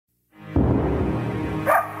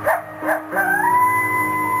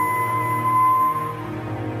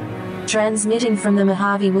Transmitting from the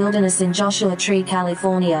Mojave Wilderness in Joshua Tree,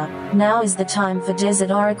 California, now is the time for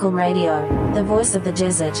Desert Oracle Radio, the voice of the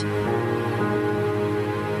desert.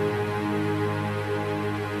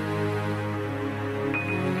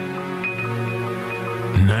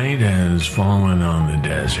 Night has fallen on the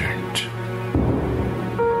desert.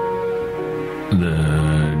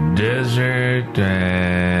 The desert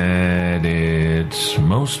at its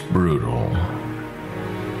most brutal.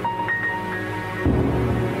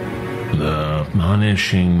 The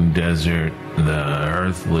punishing desert, the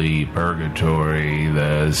earthly purgatory,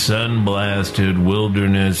 the sun-blasted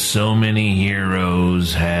wilderness so many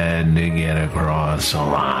heroes had to get across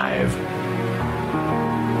alive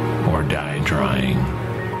or die trying.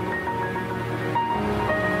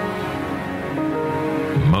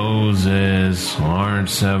 Moses,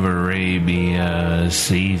 Lawrence of Arabia,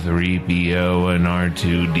 C-3PO and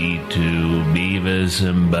R2-D2, Beavis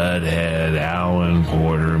and Butthead, Alan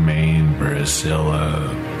Quatermain,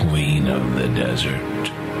 Priscilla, Queen of the Desert.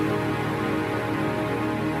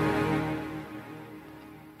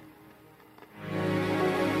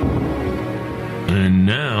 And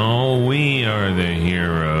now we are the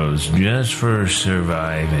heroes just for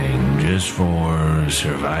surviving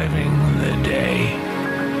the day.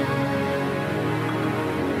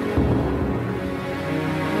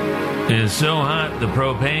 It's so hot, the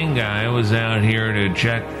propane guy was out here to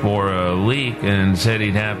check for a leak and said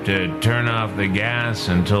he'd have to turn off the gas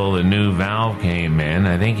until the new valve came in.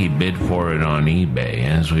 I think he bid for it on eBay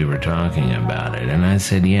as we were talking about it. And I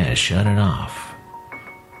said, yeah, shut it off.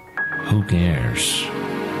 Who cares?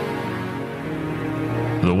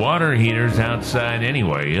 The water heater's outside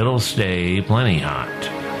anyway. It'll stay plenty hot.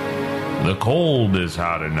 The cold is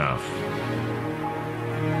hot enough.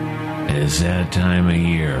 It's that time of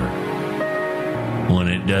year when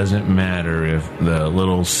it doesn't matter if the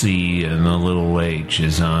little C and the little H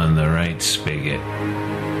is on the right spigot.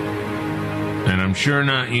 And I'm sure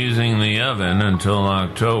not using the oven until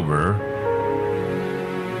October.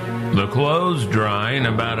 The clothes dry in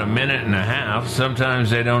about a minute and a half. Sometimes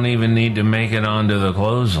they don't even need to make it onto the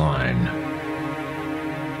clothesline.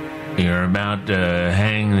 You're about to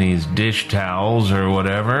hang these dish towels or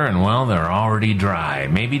whatever, and well, they're already dry.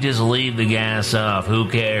 Maybe just leave the gas off. Who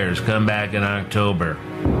cares? Come back in October.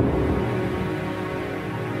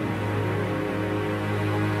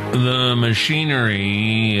 The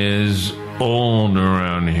machinery is old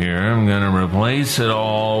around here. I'm going to replace it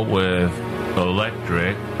all with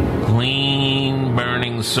electric, clean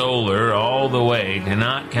burning solar all the way.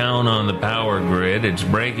 Cannot count on the power grid. It's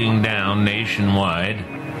breaking down nationwide.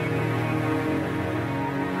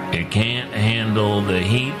 It can't handle the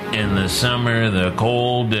heat in the summer, the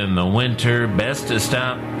cold in the winter. Best to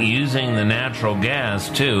stop using the natural gas,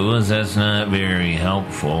 too, as that's not very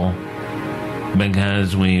helpful.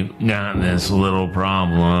 Because we've got this little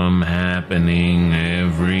problem happening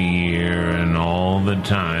every year and all the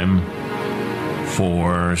time.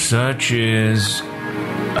 For such is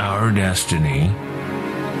our destiny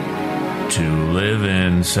to live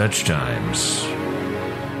in such times.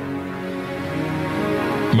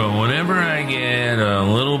 But whenever I get a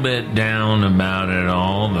little bit down about it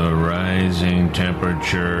all, the rising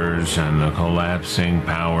temperatures and the collapsing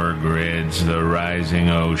power grids, the rising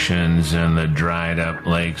oceans and the dried up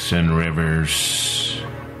lakes and rivers,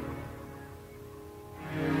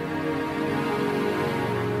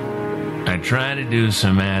 I try to do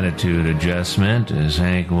some attitude adjustment, as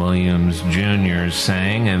Hank Williams Jr.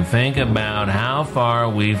 sang, and think about how far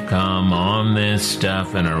we've come on this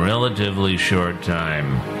stuff in a relatively short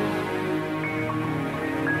time.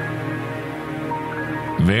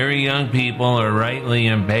 Very young people are rightly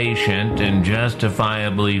impatient and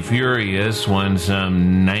justifiably furious when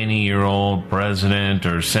some 90-year-old president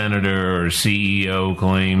or senator or CEO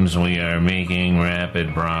claims we are making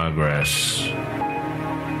rapid progress.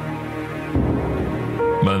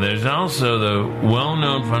 But there's also the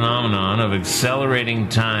well-known phenomenon of accelerating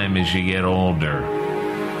time as you get older.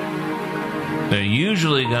 That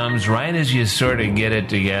usually comes right as you sort of get it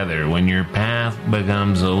together, when your path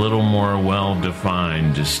becomes a little more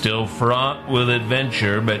well-defined, still fraught with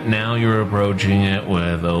adventure, but now you're approaching it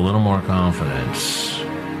with a little more confidence.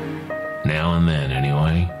 Now and then,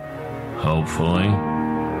 anyway. Hopefully.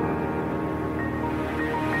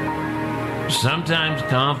 Sometimes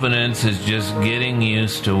confidence is just getting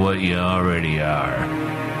used to what you already are.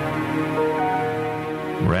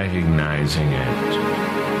 Recognizing it.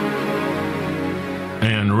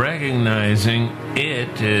 And recognizing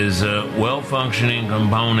it is a well-functioning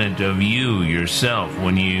component of you, yourself,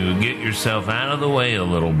 when you get yourself out of the way a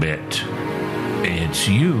little bit. It's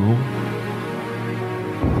you.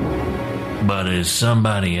 but as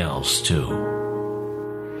somebody else too.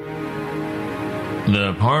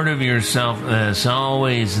 The part of yourself that's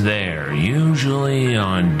always there, usually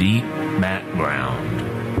on deep background.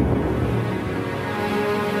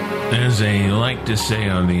 As they like to say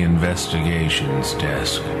on the investigations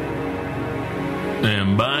desk.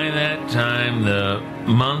 And by that time, the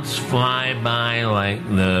months fly by like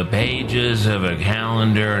the pages of a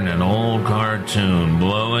calendar in an old cartoon,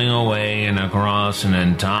 blowing away and across an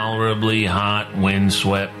intolerably hot,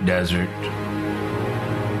 windswept desert.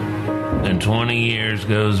 And 20 years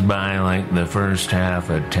goes by like the first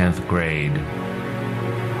half of 10th grade.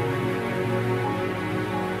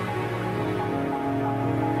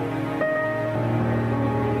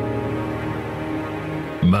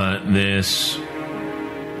 But this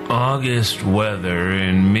August weather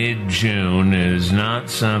in mid-June is not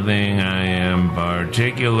something I am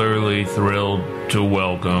particularly thrilled to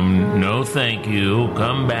welcome. No thank you.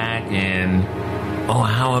 Come back in. Oh,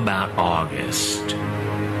 how about August?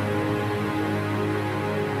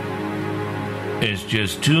 It's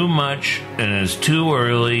just too much and it's too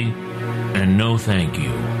early, and no thank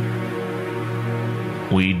you.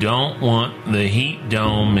 We don't want the heat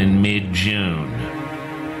dome in mid-June.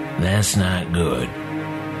 That's not good.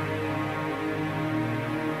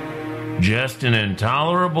 Just an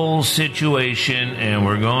intolerable situation, and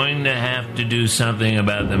we're going to have to do something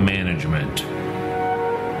about the management.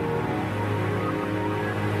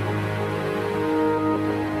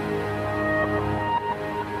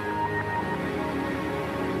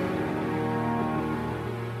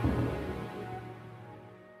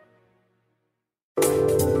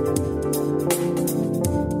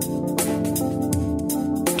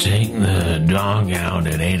 Take the dog out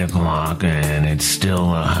at 8 o'clock and it's still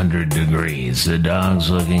 100 degrees. The dog's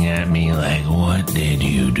looking at me like, what did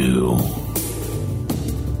you do?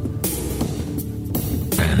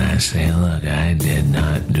 And I say, look, I did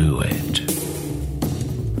not do it.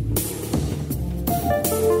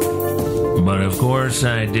 But of course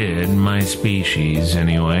I did, my species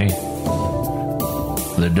anyway.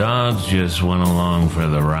 The dogs just went along for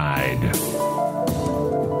the ride.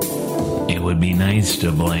 It would be nice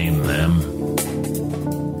to blame them.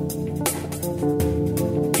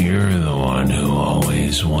 You're the one who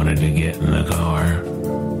always wanted to get in the car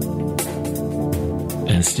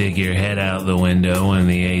and stick your head out the window when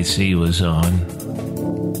the AC was on.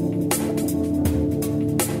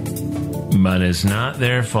 But it's not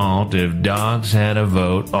their fault. If dogs had a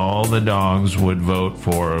vote, all the dogs would vote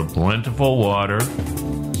for plentiful water,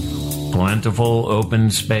 plentiful open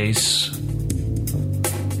space,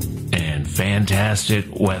 and fantastic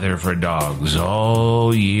weather for dogs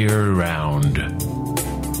all year round.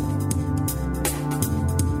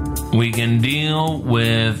 We can deal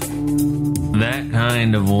with that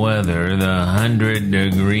kind of weather, the 100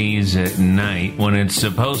 degrees at night, when it's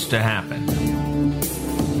supposed to happen.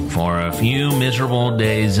 For a few miserable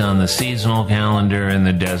days on the seasonal calendar in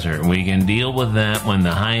the desert. We can deal with that when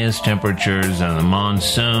the highest temperatures on the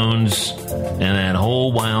monsoons and that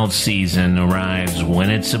whole wild season arrives when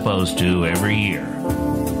it's supposed to every year.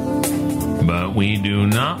 But we do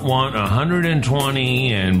not want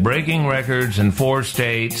 120 and breaking records in 4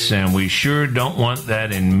 states, and we sure don't want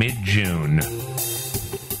that in mid-June.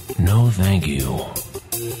 No, thank you.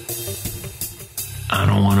 I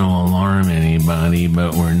don't want to alarm anybody,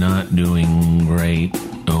 but we're not doing great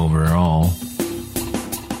overall.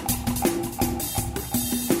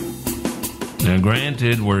 Now,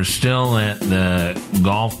 granted, we're still at the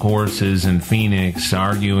golf courses in Phoenix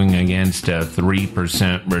arguing against a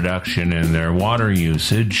 3% reduction in their water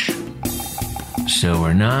usage. So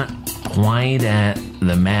we're not quite at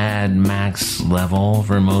the Mad Max level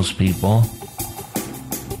for most people.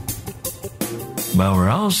 But we're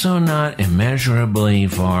also not immeasurably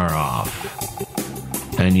far off.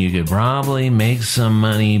 And you could probably make some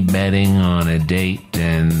money betting on a date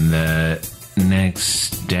in the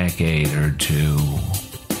next decade or two.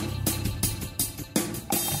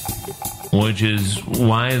 Which is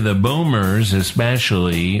why the boomers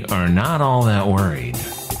especially are not all that worried.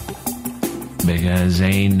 Because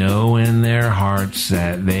they know in their hearts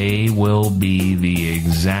that they will be the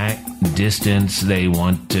exact distance they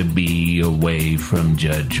want to be away from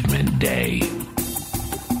Judgment Day.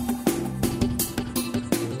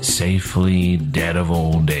 Safely dead of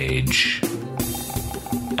old age.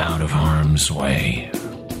 Out of harm's way.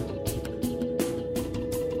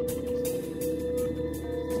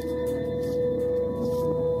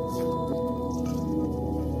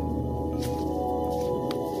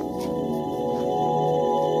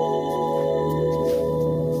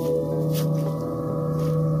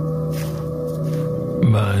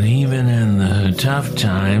 But even in the tough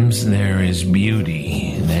times, there is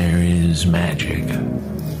beauty, there is magic.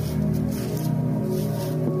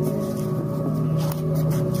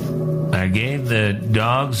 I gave the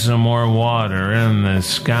dog some more water, and the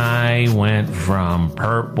sky went from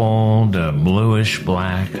purple to bluish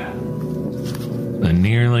black. The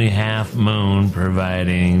nearly half moon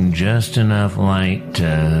providing just enough light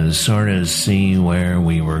to sort of see where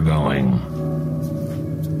we were going.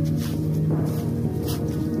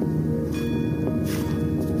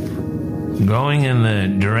 Going in the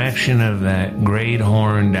direction of that great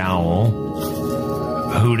horned owl,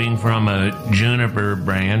 hooting from a juniper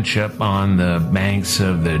branch up on the banks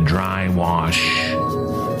of the dry wash.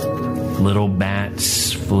 Little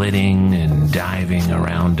bats flitting and diving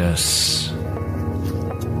around us.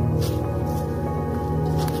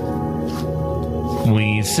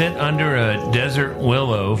 We sit under a desert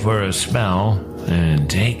willow for a spell and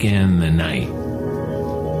take in the night.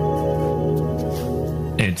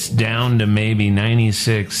 It's down to maybe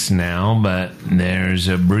 96 now, but there's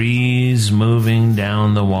a breeze moving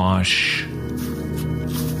down the wash,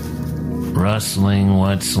 rustling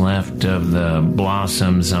what's left of the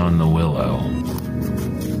blossoms on the willow.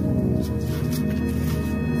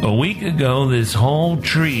 A week ago, this whole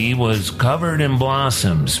tree was covered in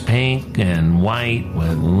blossoms, pink and white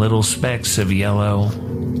with little specks of yellow.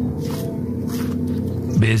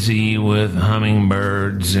 Busy with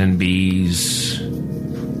hummingbirds and bees.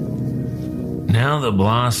 Now the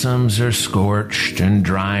blossoms are scorched and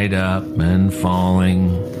dried up and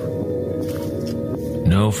falling.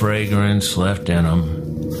 No fragrance left in them.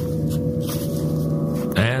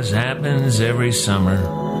 As happens every summer.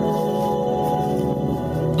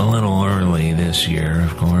 A little early this year,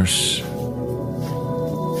 of course.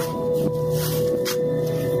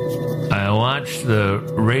 I watched the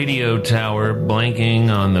radio tower blinking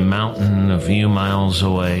on the mountain a few miles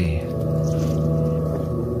away.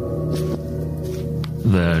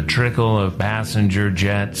 The trickle of passenger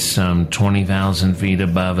jets some 20,000 feet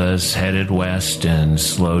above us headed west in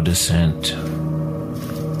slow descent.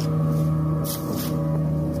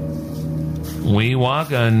 We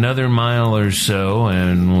walk another mile or so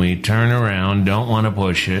and we turn around, don't want to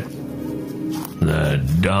push it. The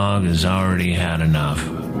dog has already had enough.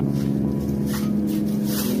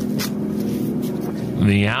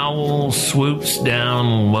 The owl swoops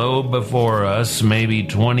down low before us, maybe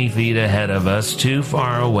 20 feet ahead of us, too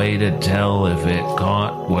far away to tell if it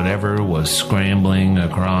caught whatever was scrambling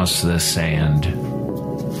across the sand.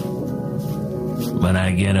 But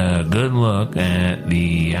I get a good look at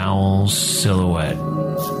the owl's silhouette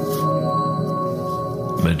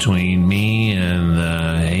between me and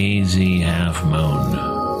the hazy half moon.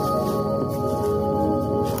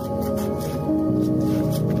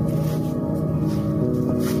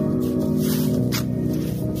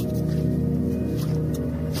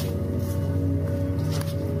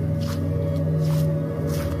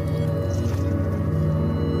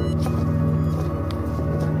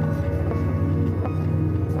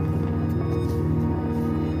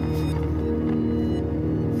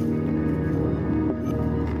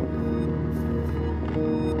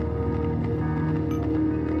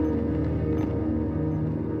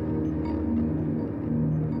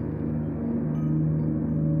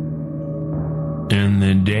 In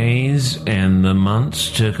the days and the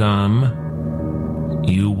months to come,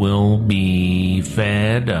 you will be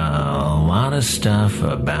fed a lot of stuff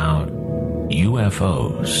about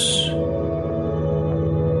UFOs.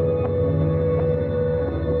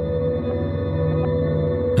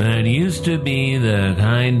 That used to be the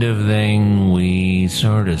kind of thing we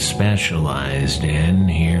sort of specialized in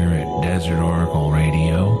here at Desert Oracle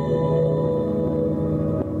Radio.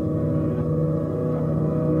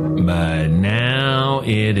 But now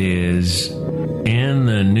it is in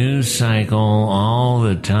the news cycle all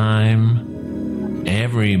the time.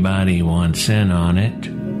 Everybody wants in on it.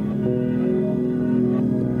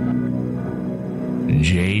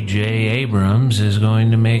 J.J. Abrams is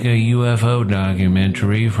going to make a UFO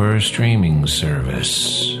documentary for a streaming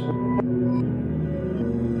service.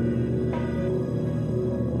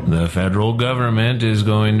 The federal government is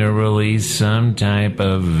going to release some type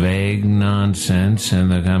of vague nonsense in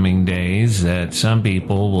the coming days that some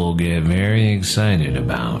people will get very excited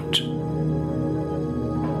about.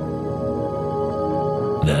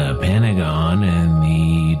 The Pentagon and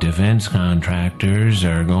the defense contractors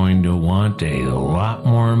are going to want a lot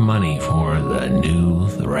more money for the new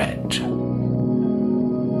threat.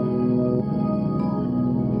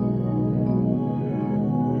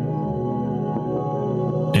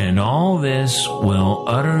 And all all this will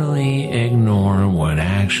utterly ignore what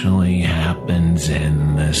actually happens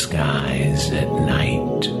in the skies at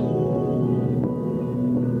night.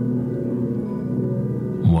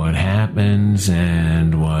 What happens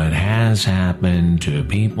and what has happened to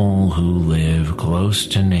people who live close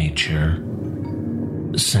to nature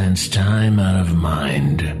since time out of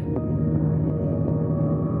mind.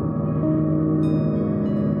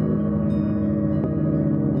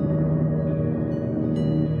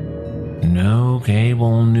 No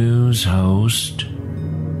cable news host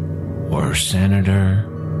or senator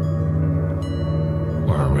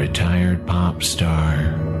or retired pop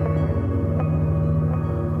star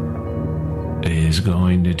is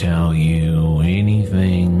going to tell you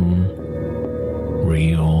anything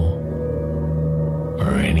real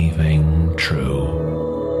or anything true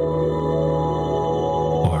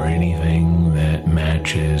or anything that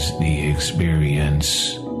matches the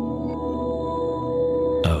experience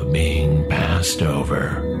of being passed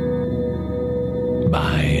over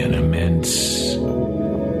by an immense,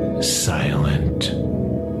 silent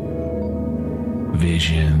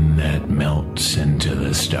vision that melts into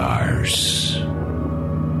the stars.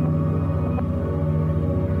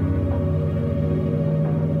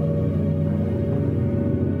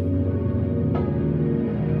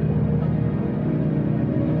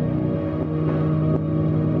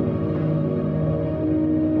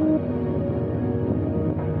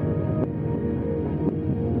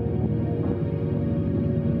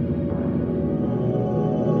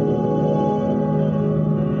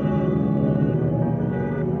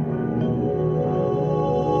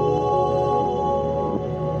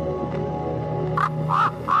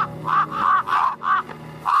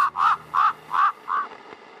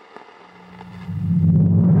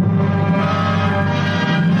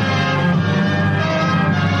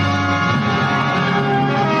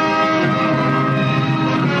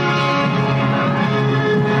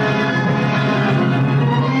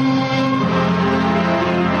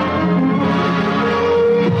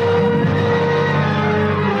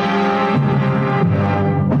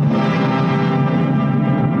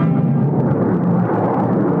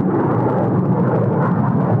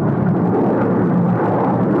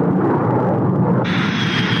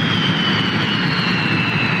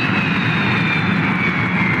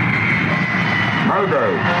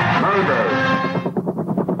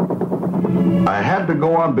 I had to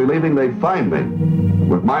go on believing they'd find me.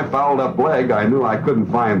 With my fouled up leg, I knew I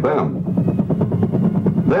couldn't find them.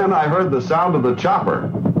 Then I heard the sound of the chopper.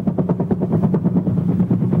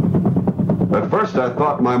 At first I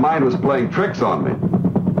thought my mind was playing tricks on me.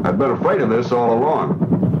 I'd been afraid of this all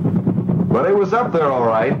along. But it was up there all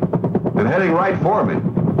right, and heading right for me.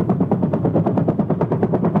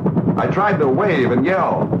 I tried to wave and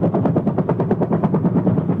yell.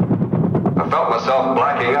 I felt myself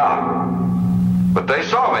blacking out. But they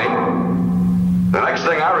saw me. The next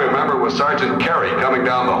thing I remember was Sergeant Carey coming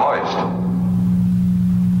down the hoist.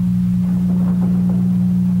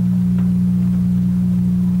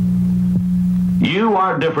 You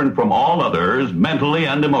are different from all others mentally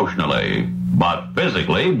and emotionally, but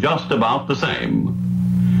physically just about the same.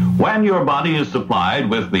 When your body is supplied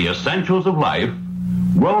with the essentials of life,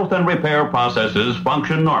 growth and repair processes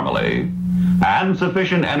function normally, and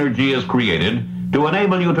sufficient energy is created to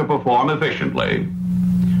enable you to perform efficiently.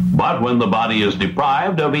 But when the body is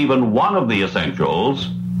deprived of even one of the essentials,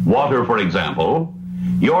 water for example,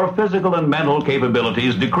 your physical and mental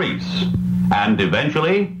capabilities decrease, and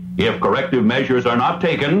eventually, if corrective measures are not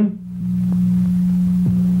taken...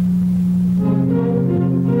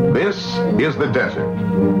 This is the desert.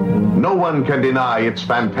 No one can deny its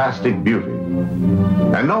fantastic beauty.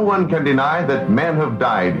 And no one can deny that men have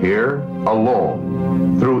died here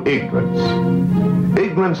alone through ignorance.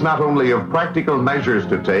 Ignorance not only of practical measures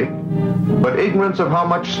to take, but ignorance of how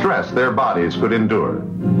much stress their bodies could endure.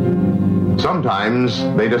 Sometimes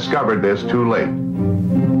they discovered this too late.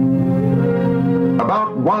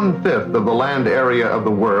 About 1/5 of the land area of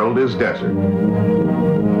the world is desert.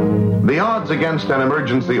 The odds against an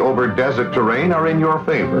emergency over desert terrain are in your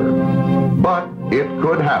favor, but it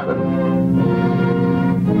could happen.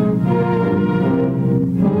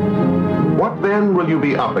 What then will you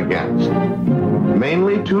be up against?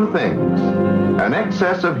 Mainly two things: an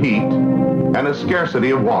excess of heat and a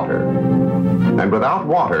scarcity of water. And without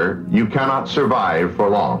water, you cannot survive for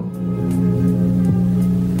long.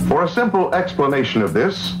 For a simple explanation of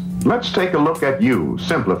this, let's take a look at you,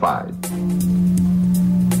 simplified.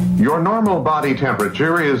 Your normal body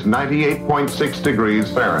temperature is 98.6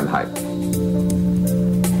 degrees Fahrenheit.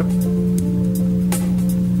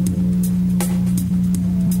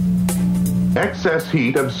 excess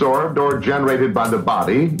heat absorbed or generated by the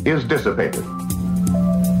body is dissipated.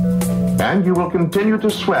 And you will continue to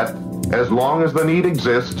sweat as long as the need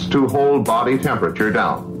exists to hold body temperature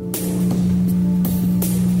down.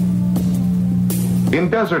 In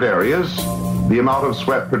desert areas, the amount of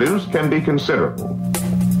sweat produced can be considerable.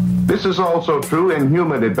 This is also true in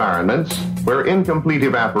humid environments where incomplete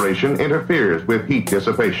evaporation interferes with heat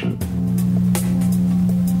dissipation.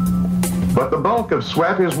 But the bulk of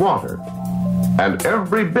sweat is water, and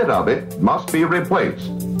every bit of it must be replaced,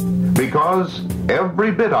 because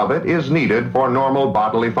every bit of it is needed for normal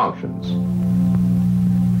bodily functions.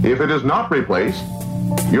 If it is not replaced,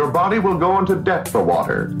 your body will go into debt for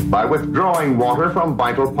water by withdrawing water from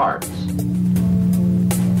vital parts.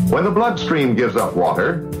 When the bloodstream gives up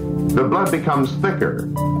water, the blood becomes thicker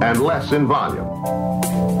and less in volume.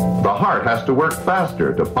 The heart has to work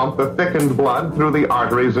faster to pump the thickened blood through the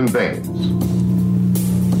arteries and veins.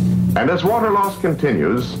 And as water loss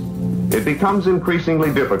continues, it becomes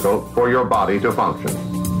increasingly difficult for your body to function.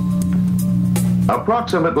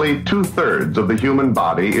 Approximately 2/3 of the human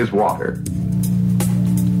body is water.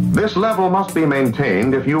 This level must be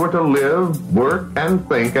maintained if you were to live, work, and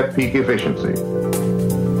think at peak efficiency.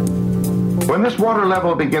 When this water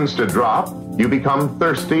level begins to drop, you become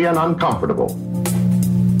thirsty and uncomfortable.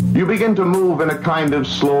 You begin to move in a kind of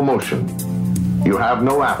slow motion. You have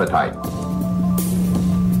no appetite.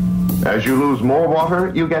 As you lose more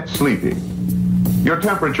water, you get sleepy. Your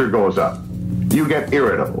temperature goes up. You get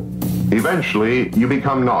irritable. Eventually, you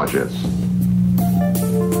become nauseous.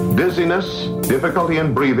 Dizziness, difficulty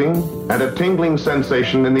in breathing, and a tingling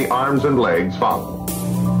sensation in the arms and legs follow.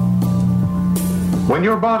 When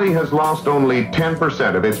your body has lost only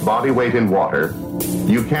 10% of its body weight in water,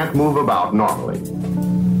 you can't move about normally.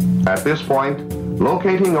 At this point,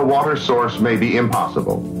 locating a water source may be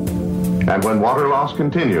impossible. And when water loss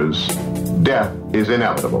continues, death is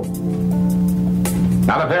inevitable.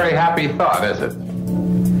 Not a very happy thought, is it?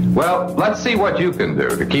 Well, let's see what you can do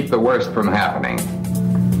to keep the worst from happening.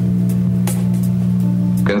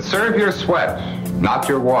 Conserve your sweat, not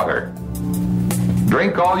your water.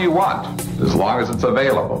 Drink all you want, as long as it's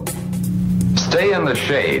available. Stay in the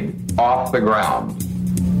shade, off the ground.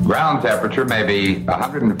 Ground temperature may be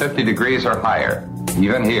 150 degrees or higher,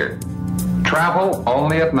 even here. Travel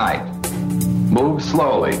only at night. Move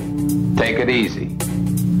slowly. Take it easy.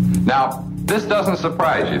 Now, this doesn't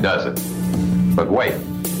surprise you, does it? But wait.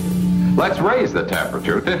 Let's raise the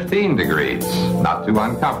temperature 15 degrees, not too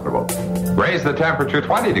uncomfortable. Raise the temperature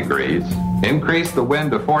 20 degrees, increase the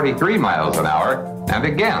wind to 43 miles an hour, and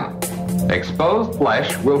again, exposed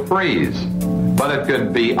flesh will freeze. But it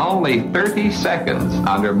could be only 30 seconds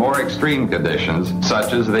under more extreme conditions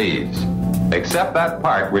such as these. Except that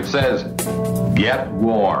part which says, get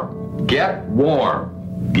warm, get warm,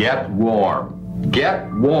 get warm,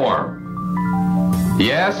 get warm.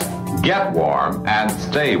 Yes, get warm and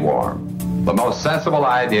stay warm. The most sensible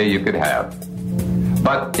idea you could have.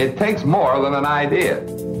 But it takes more than an idea.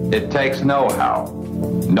 It takes know-how.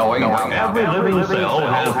 Knowing how every living cell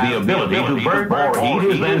has the ability to burn more heat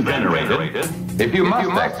is then generated. If you must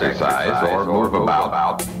exercise or move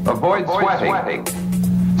about, avoid sweating.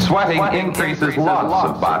 Sweating increases loss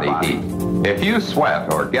of body heat. If you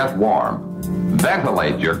sweat or get warm,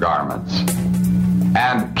 ventilate your garments.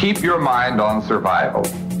 And keep your mind on survival.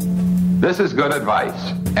 This is good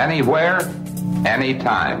advice. Anywhere,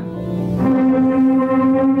 anytime.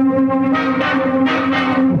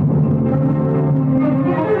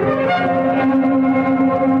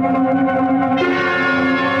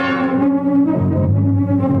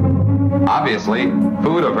 Obviously,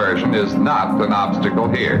 food aversion is not an obstacle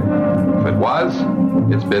here. If it was,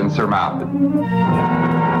 it's been surmounted.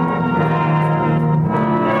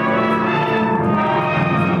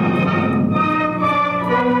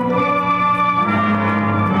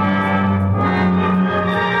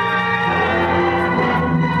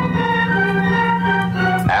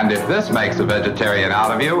 And if this makes a vegetarian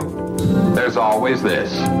out of you, there's always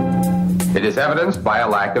this. It is evidenced by a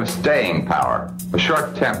lack of staying power, a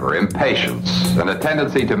short temper, impatience, and a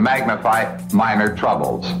tendency to magnify minor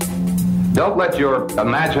troubles. Don't let your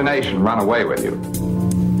imagination run away with you.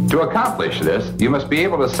 To accomplish this, you must be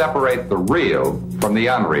able to separate the real from the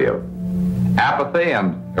unreal. Apathy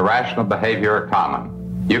and irrational behavior are common.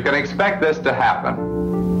 You can expect this to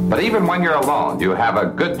happen, but even when you're alone, you have a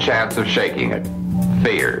good chance of shaking it.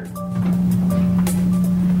 Fear.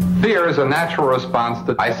 Fear is a natural response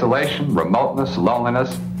to isolation, remoteness,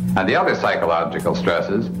 loneliness, and the other psychological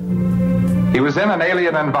stresses. He was in an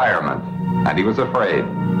alien environment, and he was afraid.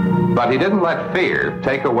 But he didn't let fear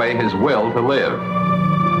take away his will to live.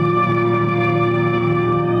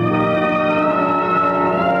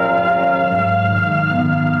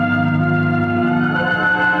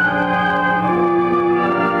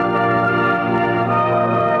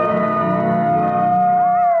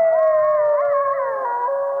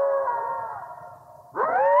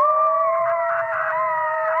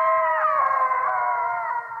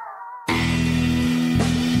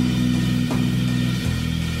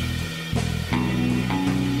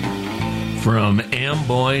 From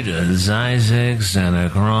Amboy to Zzyzx and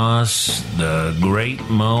across the Great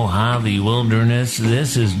Mojave Wilderness,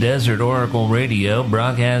 this is Desert Oracle Radio,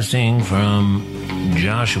 broadcasting from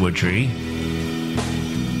Joshua Tree.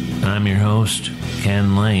 I'm your host,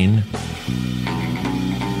 Ken Lane.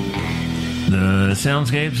 The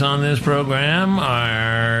soundscapes on this program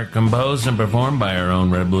are composed and performed by our own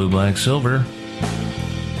Red, Blue, Black, Silver.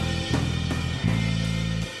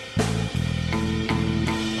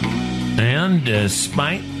 And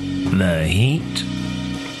despite the heat,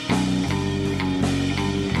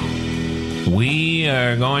 we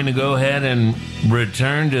are going to go ahead and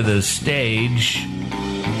return to the stage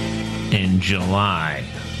in July.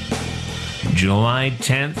 July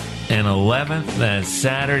 10th and 11th, that's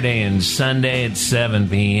Saturday and Sunday at 7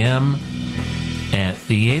 p.m. at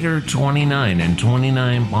Theater 29 in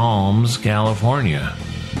 29 Palms, California.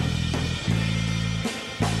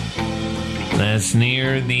 That's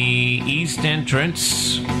near the east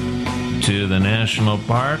entrance to the national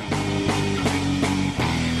park,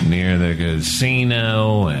 near the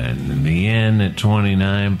casino and the inn at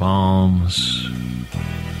 29 Palms.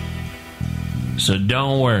 So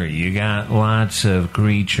don't worry, you got lots of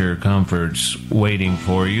creature comforts waiting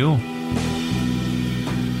for you.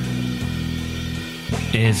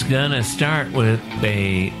 It's gonna start with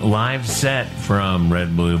a live set from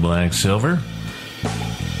Red, Blue, Black, Silver.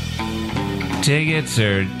 Tickets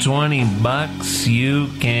are $20. You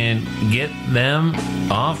can get them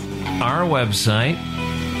off our website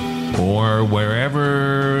or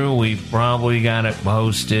wherever we've probably got it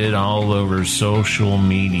posted all over social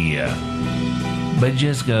media. But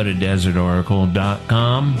just go to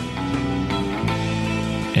desertoracle.com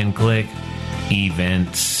and click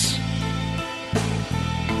Events.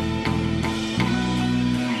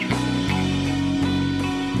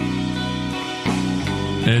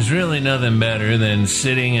 There's really nothing better than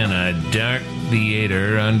sitting in a dark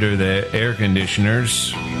theater under the air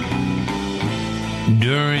conditioners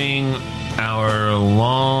during our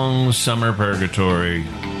long summer purgatory.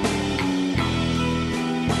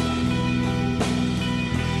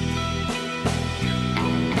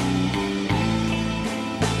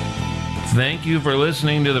 Thank you for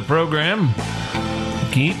listening to the program.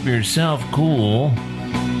 Keep yourself cool.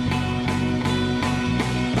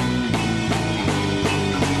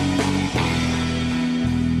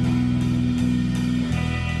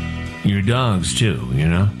 Your dogs, too, you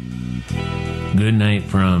know. Good night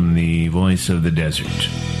from the voice of the desert.